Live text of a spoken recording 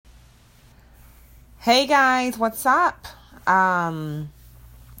Hey guys, what's up?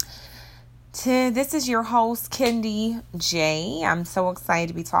 This is your host, Kendi J. I'm so excited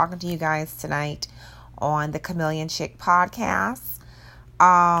to be talking to you guys tonight on the Chameleon Chick podcast.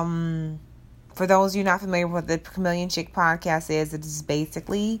 For those of you not familiar with what the Chameleon Chick podcast is, it is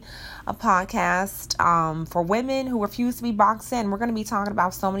basically a podcast for women who refuse to be boxed in. We're going to be talking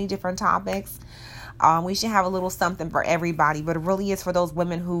about so many different topics. We should have a little something for everybody, but it really is for those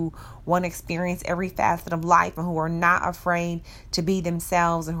women who want to experience every facet of life and who are not afraid to be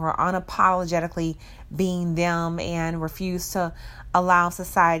themselves and who are unapologetically being them and refuse to allow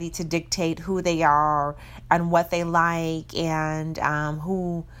society to dictate who they are and what they like and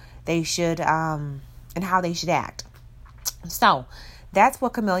who they should and how they should act. So that's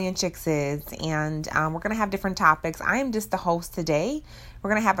what Chameleon Chicks is, and we're going to have different topics. I am just the host today. We're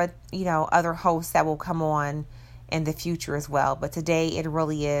going to have other hosts that will come on in the future as well. But today it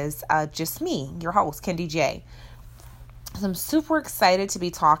really is just me, your host, Kendi J. So I'm super excited to be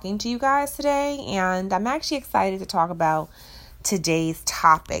talking to you guys today. And I'm actually excited to talk about today's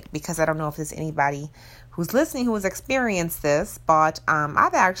topic because I don't know if there's anybody who's listening who has experienced this. But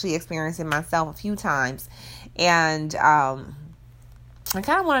I've actually experienced it myself a few times. And I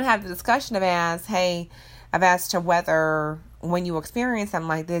kind of want to have a discussion as to whether when you experience something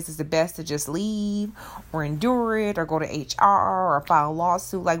like this, is it best to just leave or endure it or go to HR or file a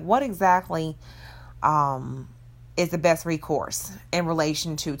lawsuit? Like, what exactly is the best recourse in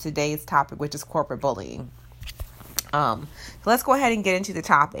relation to today's topic, which is corporate bullying? So let's go ahead and get into the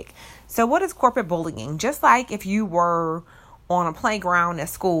topic. So what is corporate bullying? Just like if you were on a playground at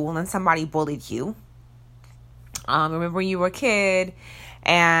school and somebody bullied you. Remember when you were a kid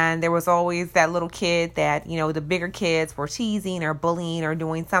and there was always that little kid that, the bigger kids were teasing or bullying or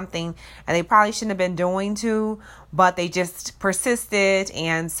doing something and they probably shouldn't have been doing to, but they just persisted.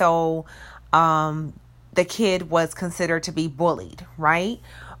 And so the kid was considered to be bullied, right?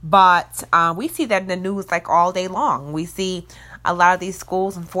 But we see that in the news like all day long. We see a lot of these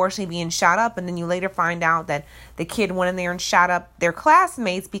schools, unfortunately, being shot up. And then you later find out that the kid went in there and shot up their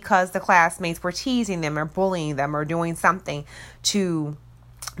classmates because the classmates were teasing them or bullying them or doing something to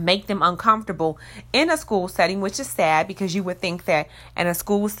make them uncomfortable in a school setting, which is sad because you would think that in a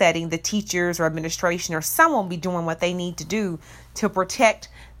school setting, the teachers or administration or someone be doing what they need to do to protect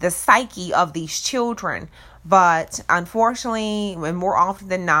the psyche of these children. But unfortunately, and more often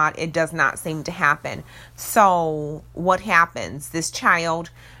than not, it does not seem to happen. So what happens? This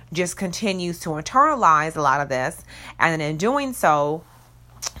child just continues to internalize a lot of this. And then in doing so,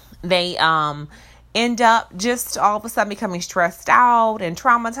 they end up just all of a sudden becoming stressed out and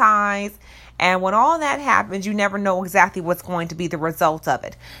traumatized. And when all that happens, you never know exactly what's going to be the result of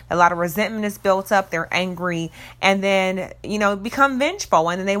it. A lot of resentment is built up. They're angry and then, become vengeful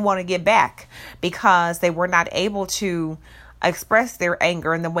and then they want to get back because they were not able to express their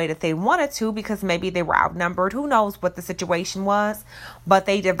anger in the way that they wanted to because maybe they were outnumbered. Who knows what the situation was, but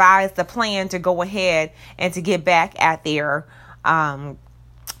they devised a plan to go ahead and to get back at their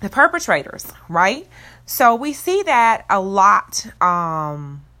the perpetrators, right? So we see that a lot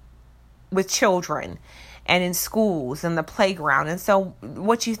with children and in schools and the playground. And so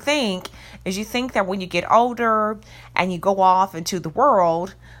what you think is that when you get older and you go off into the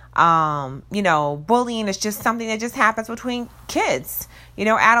world, bullying is just something that just happens between kids,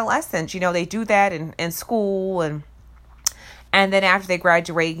 adolescents, they do that in school and then after they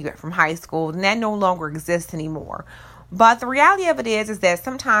graduate from high school, and that no longer exists anymore. But the reality of it is that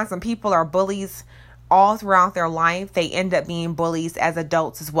sometimes when people are bullies all throughout their life, they end up being bullies as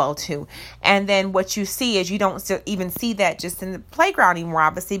adults as well, too. And then what you see is you don't even see that just in the playground anymore,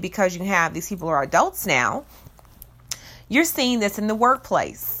 obviously, because you have these people who are adults now. You're seeing this in the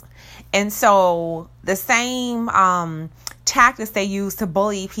workplace. And so the same tactics they use to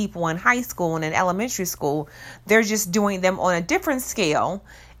bully people in high school and in elementary school, they're just doing them on a different scale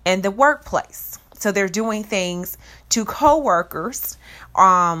in the workplace. So they're doing things to coworkers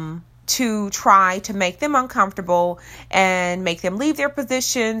to try to make them uncomfortable and make them leave their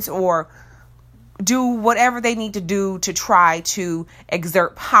positions or do whatever they need to do to try to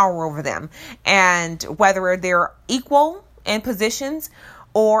exert power over them. And whether they're equal in positions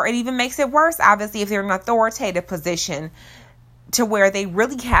or it even makes it worse, obviously, if they're in an authoritative position to where they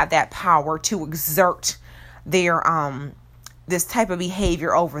really have that power to exert their this type of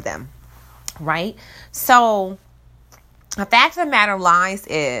behavior over them. Right? So the fact of the matter lies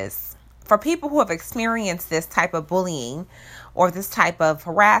is for people who have experienced this type of bullying or this type of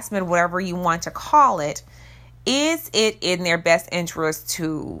harassment, whatever you want to call it, is it in their best interest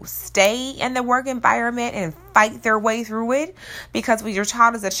to stay in the work environment and fight their way through it? Because when your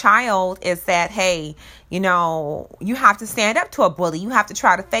child is a child, is that, hey, you have to stand up to a bully. You have to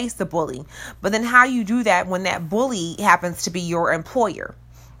try to face the bully. But then how you do that when that bully happens to be your employer,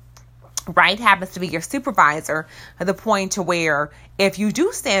 right? Happens to be your supervisor, at the point to where if you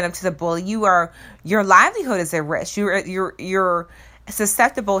do stand up to the bully, your livelihood is at risk. You're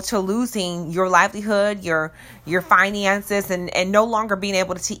susceptible to losing your livelihood, your finances, and no longer being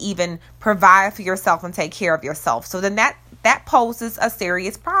able to even provide for yourself and take care of yourself. So then that poses a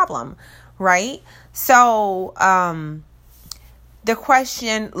serious problem, right? So the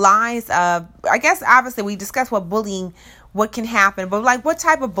question lies of, I guess obviously we discussed what can happen, but like, what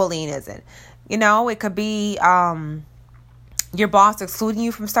type of bullying is it? It could be your boss excluding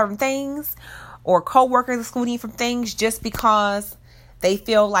you from certain things, or coworkers excluding you from things just because they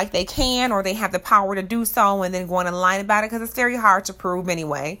feel like they can, or they have the power to do so, and then going and lying about it because it's very hard to prove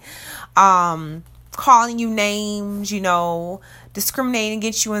anyway. Calling you names, discriminating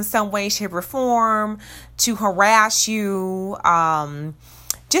against you in some way, shape, or form, to harass you,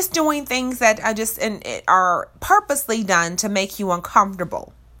 just doing things that are purposely done to make you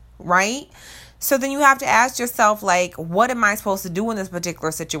uncomfortable, right? So then you have to ask yourself, like, what am I supposed to do in this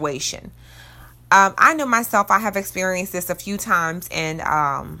particular situation? I know myself, I have experienced this a few times in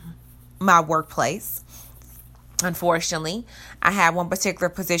my workplace. Unfortunately, I had one particular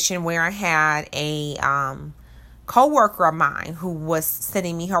position where I had a co-worker of mine who was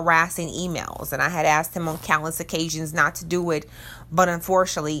sending me harassing emails, and I had asked him on countless occasions not to do it, but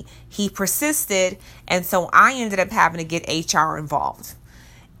unfortunately he persisted, and so I ended up having to get HR involved.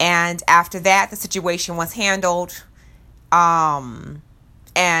 And after that, the situation was handled, and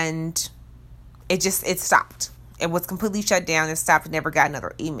it stopped. It was completely shut down and stopped, and never got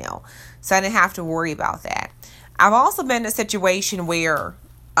another email. So I didn't have to worry about that. I've also been in a situation where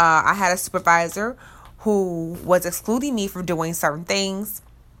I had a supervisor who was excluding me from doing certain things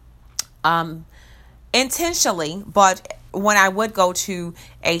intentionally, but when I would go to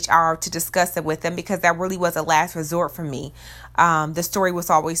HR to discuss it with them, because that really was a last resort for me, the story was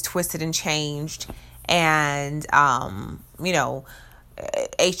always twisted and changed, and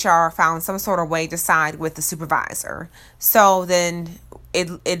HR found some sort of way to side with the supervisor. So then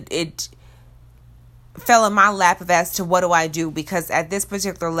it fell in my lap as to what do I do, because at this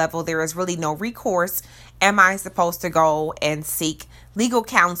particular level there is really no recourse. Am I supposed to go and seek legal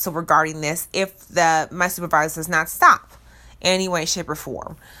counsel regarding this if my supervisor does not stop in any way, shape, or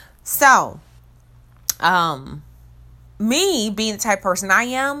form? So me being the type of person I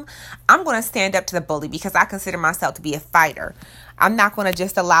am, I'm going to stand up to the bully, because I consider myself to be a fighter. I'm not going to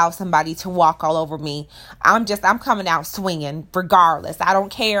just allow somebody to walk all over me. I'm coming out swinging regardless. I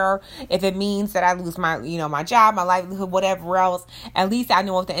don't care if it means that I lose my job, my livelihood, whatever else. At least I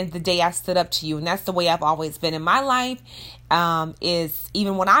know at the end of the day I stood up to you. And that's the way I've always been in my life. Is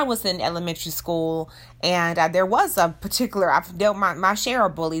even when I was in elementary school, and there was a particular, I've dealt my share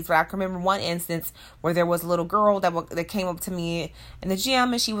of bullies, but I can remember one instance where there was a little girl that came up to me in the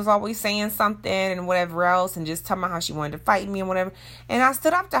gym, and she was always saying something and whatever else, and just telling me how she wanted to fight me and whatever. And I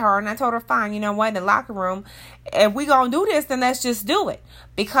stood up to her and I told her, fine, you know what, in the locker room, if we gonna do this, then let's just do it,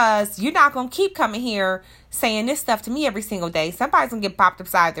 because you're not gonna keep coming here saying this stuff to me every single day. Somebody's gonna get popped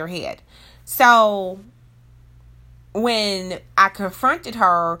upside their head. So when I confronted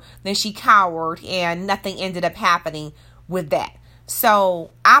her, then she cowered, and nothing ended up happening with that.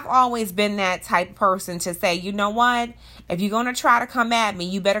 So I've always been that type of person to say, you know what, if you're going to try to come at me,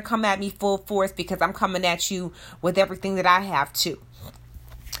 you better come at me full force, because I'm coming at you with everything that I have too.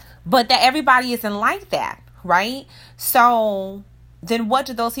 But that everybody isn't like that, right? So then what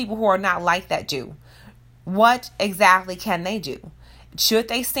do those people who are not like that do? What exactly can they do? Should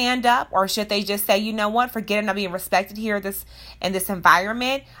they stand up, or should they just say, you know what, forget it, I'm being respected here in this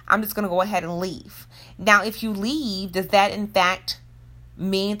environment, I'm just going to go ahead and leave? Now, if you leave, does that in fact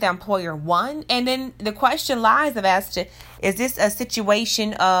mean the employer won? And then the question lies as to, is this a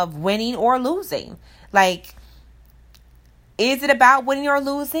situation of winning or losing? Like, is it about winning or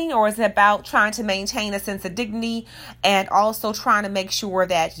losing, or is it about trying to maintain a sense of dignity and also trying to make sure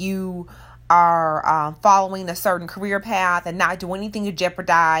that you are following a certain career path and not do anything to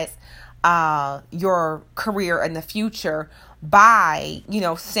jeopardize your career in the future by,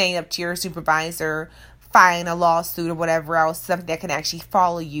 staying up to your supervisor, filing a lawsuit or whatever else, something that can actually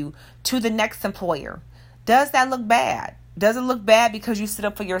follow you to the next employer? Does that look bad? Does it look bad because you stood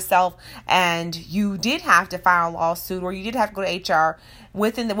up for yourself and you did have to file a lawsuit, or you did have to go to HR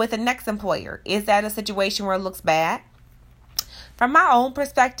with the next employer? Is that a situation where it looks bad? from my own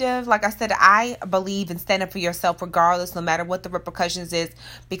perspective, like I said, I believe in stand up for yourself regardless, no matter what the repercussions is,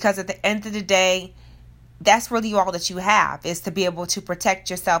 because at the end of the day, that's really all that you have, is to be able to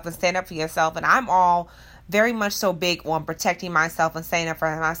protect yourself and stand up for yourself. And I'm all very much so big on protecting myself and standing up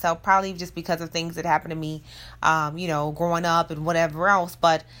for myself, probably just because of things that happened to me, growing up and whatever else.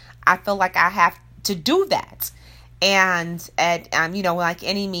 But I feel like I have to do that. And like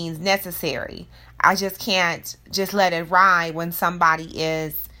any means necessary. I just can't just let it ride when somebody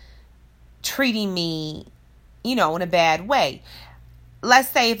is treating me, in a bad way. Let's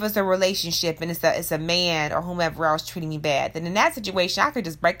say if it's a relationship and it's a man or whomever else treating me bad, then in that situation, I could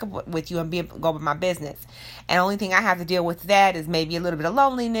just break up with you and go with my business. And the only thing I have to deal with that is maybe a little bit of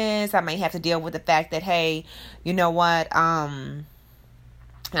loneliness. I may have to deal with the fact that, hey, you know what, not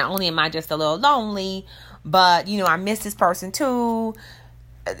only am I just a little lonely, but, I miss this person too.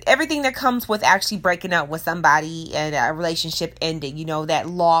 Everything that comes with actually breaking up with somebody and a relationship ending, that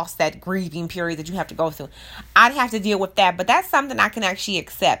loss, that grieving period that you have to go through. I'd have to deal with that, but that's something I can actually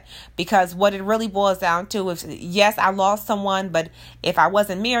accept, because what it really boils down to is, yes, I lost someone, but if I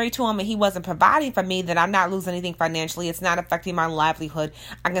wasn't married to him and he wasn't providing for me, then I'm not losing anything financially. It's not affecting my livelihood.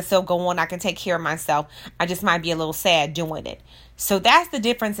 I can still go on. I can take care of myself. I just might be a little sad doing it. So that's the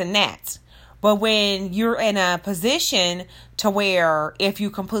difference in that. But when you're in a position to where if you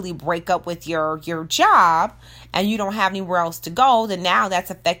completely break up with your job and you don't have anywhere else to go, then now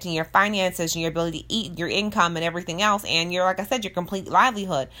that's affecting your finances and your ability to eat, your income and everything else. And like I said, your complete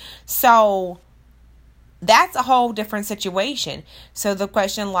livelihood. So that's a whole different situation. So the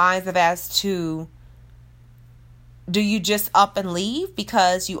question lies as to, do you just up and leave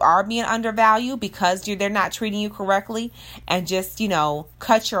because you are being undervalued, because they're not treating you correctly, and just,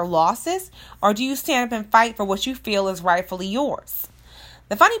 cut your losses? Or do you stand up and fight for what you feel is rightfully yours?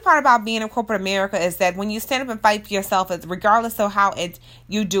 The funny part about being in corporate America is that when you stand up and fight for yourself, regardless of how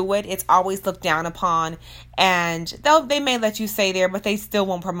you do it, it's always looked down upon. And they may let you stay there, but they still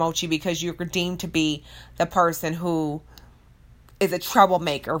won't promote you because you're deemed to be the person who is a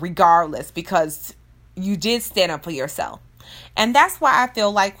troublemaker regardless, because you did stand up for yourself. And that's why I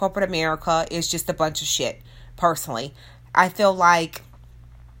feel like corporate America is just a bunch of shit, personally. I feel like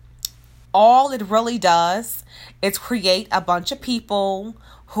all it really does is create a bunch of people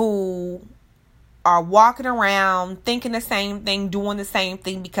who are walking around thinking the same thing, doing the same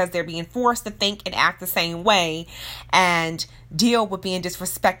thing, because they're being forced to think and act the same way and deal with being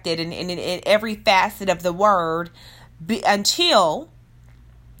disrespected in every facet of the word, until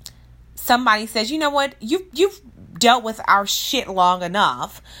somebody says, you know what, you've dealt with our shit long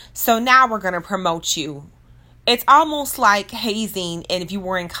enough, so now we're going to promote you. It's almost like hazing, and if you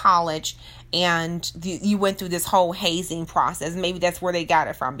were in college and you went through this whole hazing process, maybe that's where they got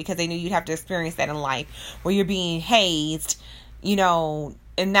it from, because they knew you'd have to experience that in life, where you're being hazed,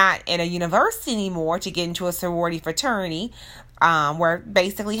 and not in a university anymore to get into a sorority fraternity, where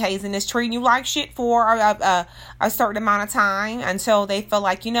basically hazing is treating you like shit for a certain amount of time until they feel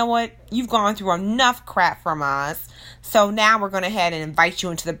like, you know what, you've gone through enough crap from us, so now we're going to head and invite you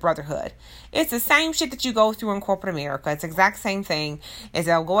into the brotherhood. It's the same shit that you go through in corporate America. It's the exact same thing. Is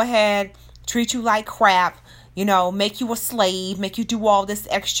they'll go ahead, treat you like crap, make you a slave, make you do all this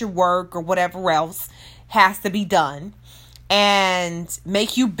extra work or whatever else has to be done, and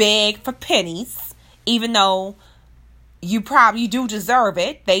make you beg for pennies, even though you probably do deserve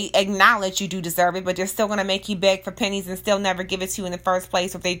it. They acknowledge you do deserve it, but they're still going to make you beg for pennies and still never give it to you in the first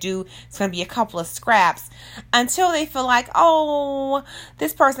place. If they do, it's going to be a couple of scraps until they feel like, oh,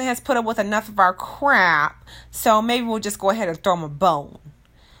 this person has put up with enough of our crap, so maybe we'll just go ahead and throw them a bone.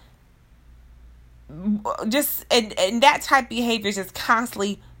 And that type of behavior is just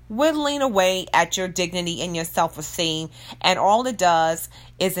constantly whittling away at your dignity and your self-esteem, and all it does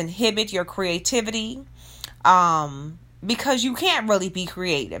is inhibit your creativity, because you can't really be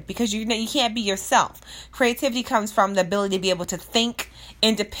creative, because you can't be yourself. Creativity comes from the ability to be able to think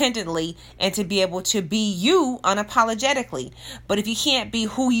independently and to be able to be you unapologetically. But if you can't be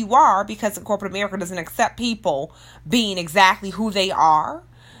who you are, because corporate America doesn't accept people being exactly who they are,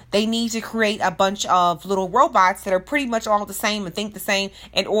 they need to create a bunch of little robots that are pretty much all the same and think the same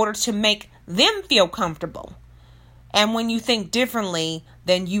in order to make them feel comfortable. And when you think differently,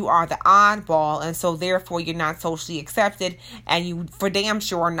 then you are the oddball, and so therefore you're not socially accepted, and you for damn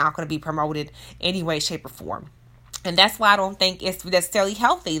sure are not going to be promoted any way, shape, or form. And that's why I don't think it's necessarily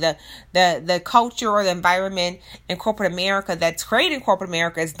healthy. The culture or the environment in corporate America that's created in corporate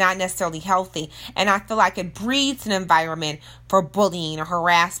America is not necessarily healthy. And I feel like it breeds an environment for bullying or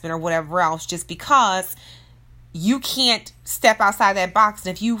harassment or whatever else, just because you can't step outside that box.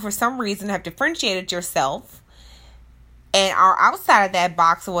 And if you, for some reason, have differentiated yourself and are outside of that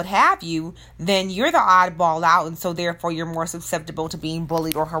box or what have you, then you're the oddball out, and so therefore you're more susceptible to being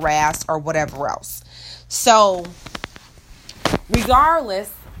bullied or harassed or whatever else. So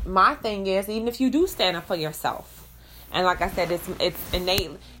regardless, my thing is, even if you do stand up for yourself, and like I said, it's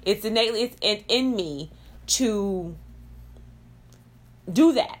innately in me to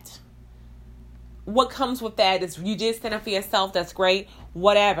do that. What comes with that is you did stand up for yourself. That's great,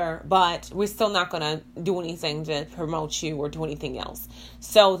 whatever. But we're still not going to do anything to promote you or do anything else.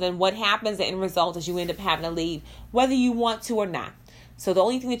 So then what happens, the end result is you end up having to leave, whether you want to or not. So the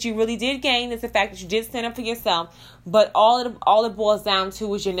only thing that you really did gain is the fact that you did stand up for yourself. But all it boils down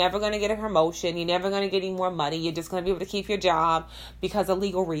to is you're never going to get a promotion. You're never going to get any more money. You're just going to be able to keep your job because of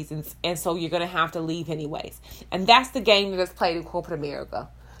legal reasons. And so you're going to have to leave anyways. And that's the game that is played in corporate America.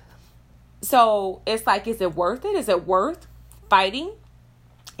 So it's like, is it worth it? Is it worth fighting?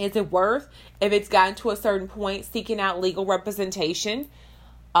 Is it worth, if it's gotten to a certain point, seeking out legal representation?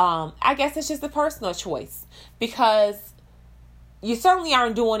 I guess it's just a personal choice, because you certainly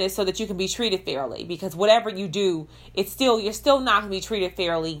aren't doing it so that you can be treated fairly, because whatever you do, you're still not going to be treated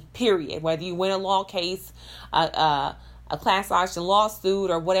fairly, period. Whether you win a law case, a class action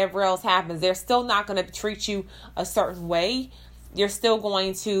lawsuit, or whatever else happens, they're still not going to treat you a certain way. You're still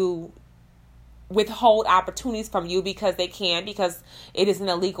going to withhold opportunities from you because it isn't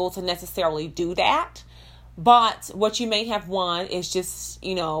illegal to necessarily do that. But what you may have won is just,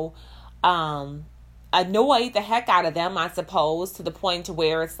 annoyed the heck out of them, I suppose, to the point to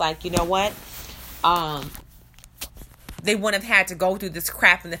where it's like, you know what? They wouldn't have had to go through this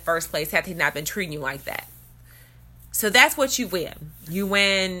crap in the first place had they not been treating you like that. So that's what you win. You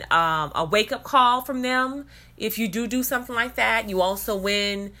win a wake-up call from them if you do something like that. You also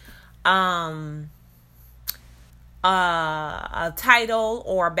win a title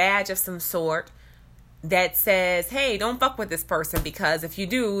or a badge of some sort that says, hey, don't fuck with this person, because if you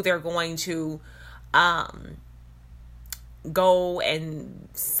do, they're going to go and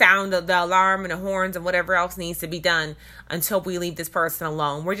sound the alarm and the horns and whatever else needs to be done until we leave this person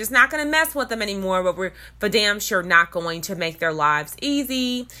alone. We're just not going to mess with them anymore, but we're for damn sure not going to make their lives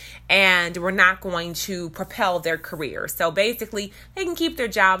easy, and we're not going to propel their career. So basically, they can keep their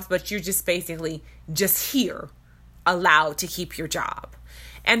jobs, but you're just basically just here, allowed to keep your job.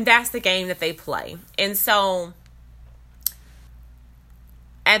 And that's the game that they play. And so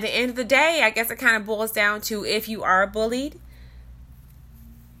at the end of the day, I guess it kind of boils down to, if you are bullied,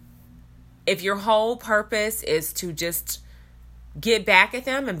 if your whole purpose is to just get back at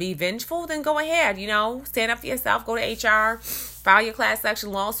them and be vengeful, then go ahead, stand up for yourself, go to HR, file your class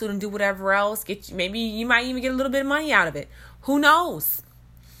action lawsuit, and do whatever else. Maybe you might even get a little bit of money out of it. Who knows?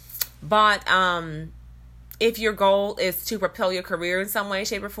 But if your goal is to propel your career in some way,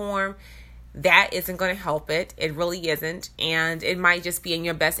 shape, or form, that isn't going to help it. It really isn't. And it might just be in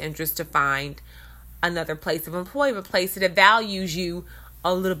your best interest to find another place of employment, a place that values you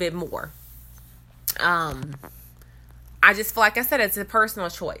a little bit more. I just feel like I said, it's a personal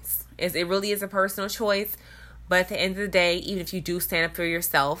choice. It really is a personal choice. But at the end of the day, even if you do stand up for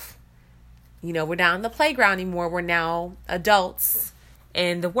yourself, we're not on the playground anymore. We're now adults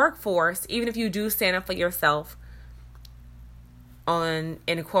in the workforce. Even if you do stand up for yourself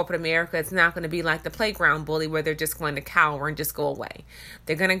in corporate America, it's not going to be like the playground bully where they're just going to cower and just go away.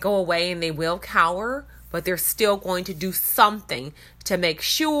 They're going to go away and they will cower, but they're still going to do something to make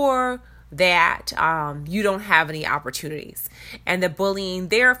sure that you don't have any opportunities. And the bullying,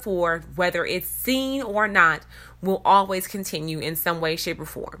 therefore, whether it's seen or not, will always continue in some way, shape, or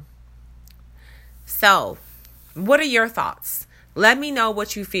form. So, what are your thoughts? Let me know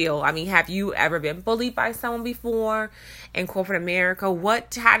what you feel. I mean, have you ever been bullied by someone before in corporate America?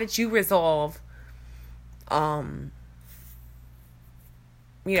 How did you resolve, dealing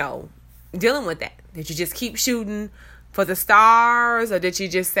with that? Did you just keep shooting for the stars, or did you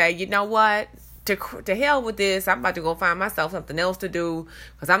just say, you know what, to hell with this, I'm about to go find myself something else to do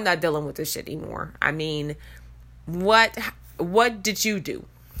because I'm not dealing with this shit anymore? I mean, what did you do?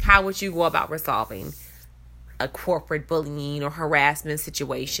 How would you go about resolving a corporate bullying or harassment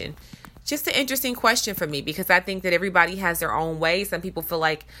situation? Just an interesting question for me, because I think that everybody has their own way. Some people feel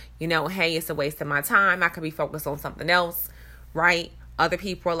like, hey, it's a waste of my time. I could be focused on something else, right? Other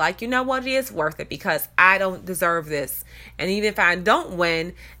people are like, you know what, it is worth it because I don't deserve this. And even if I don't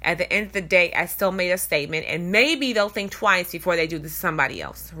win, at the end of the day, I still made a statement, and maybe they'll think twice before they do this to somebody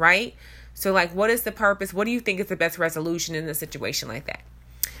else, right? So like, what is the purpose? What do you think is the best resolution in a situation like that?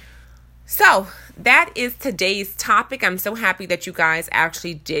 So that is today's topic. I'm so happy that you guys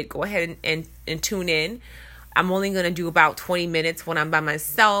actually did go ahead and tune in. I'm only going to do about 20 minutes when I'm by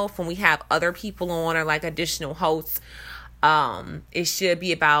myself. When we have other people on or like additional hosts, It should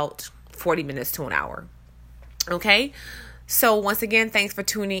be about 40 minutes to an hour. Okay. So once again, thanks for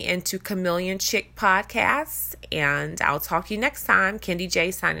tuning into Chameleon Chick Podcast, and I'll talk to you next time. Kendi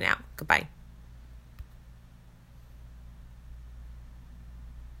J signing out. Goodbye.